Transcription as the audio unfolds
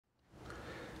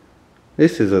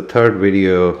This is a third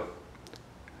video.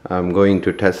 I'm going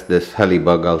to test this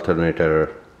Helibug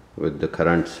alternator with the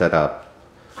current setup.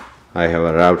 I have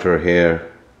a router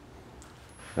here.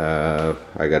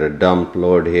 I got a dump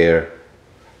load here.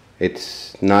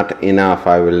 It's not enough.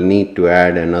 I will need to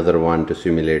add another one to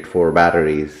simulate 4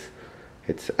 batteries.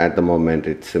 At the moment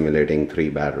it's simulating 3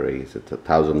 batteries. It's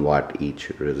 1,000 watt each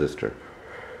resistor.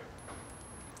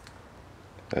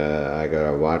 I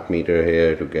got a watt meter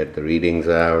here to get the readings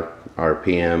out,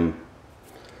 RPM.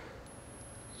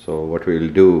 So what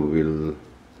we'll do, we'll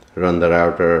run the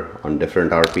router on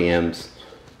different RPMs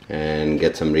and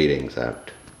get some readings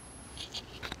out.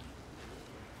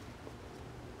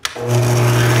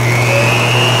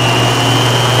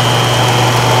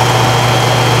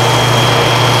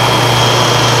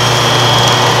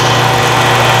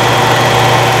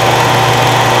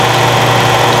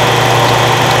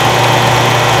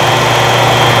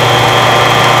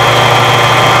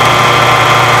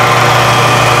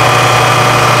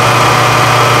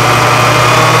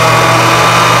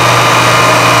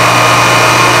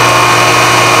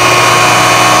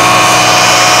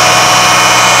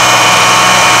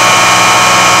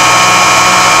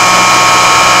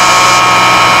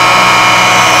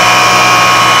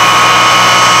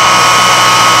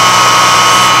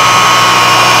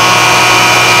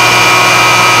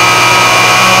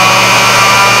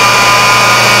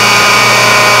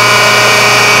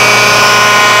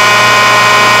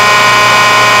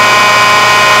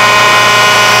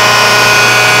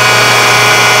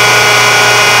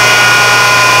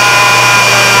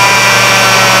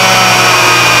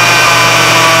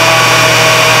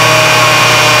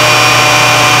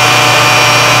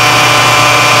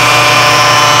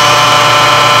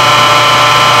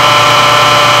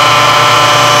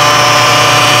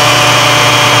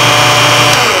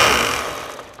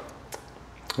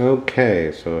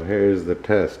 Okay, so here's the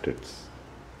test. It's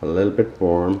a little bit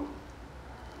warm.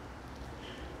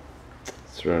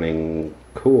 It's running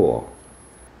cool.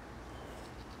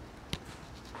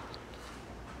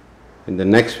 In the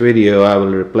next video I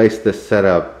will replace this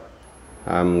setup.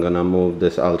 I'm gonna move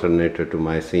this alternator to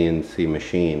my CNC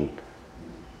machine,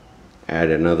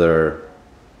 add another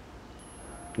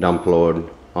dump load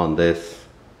on this,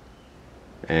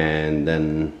 and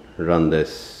then run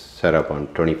this setup on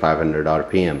 2500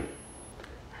 RPM.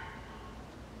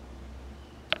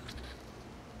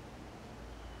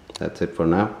 That's it for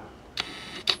now.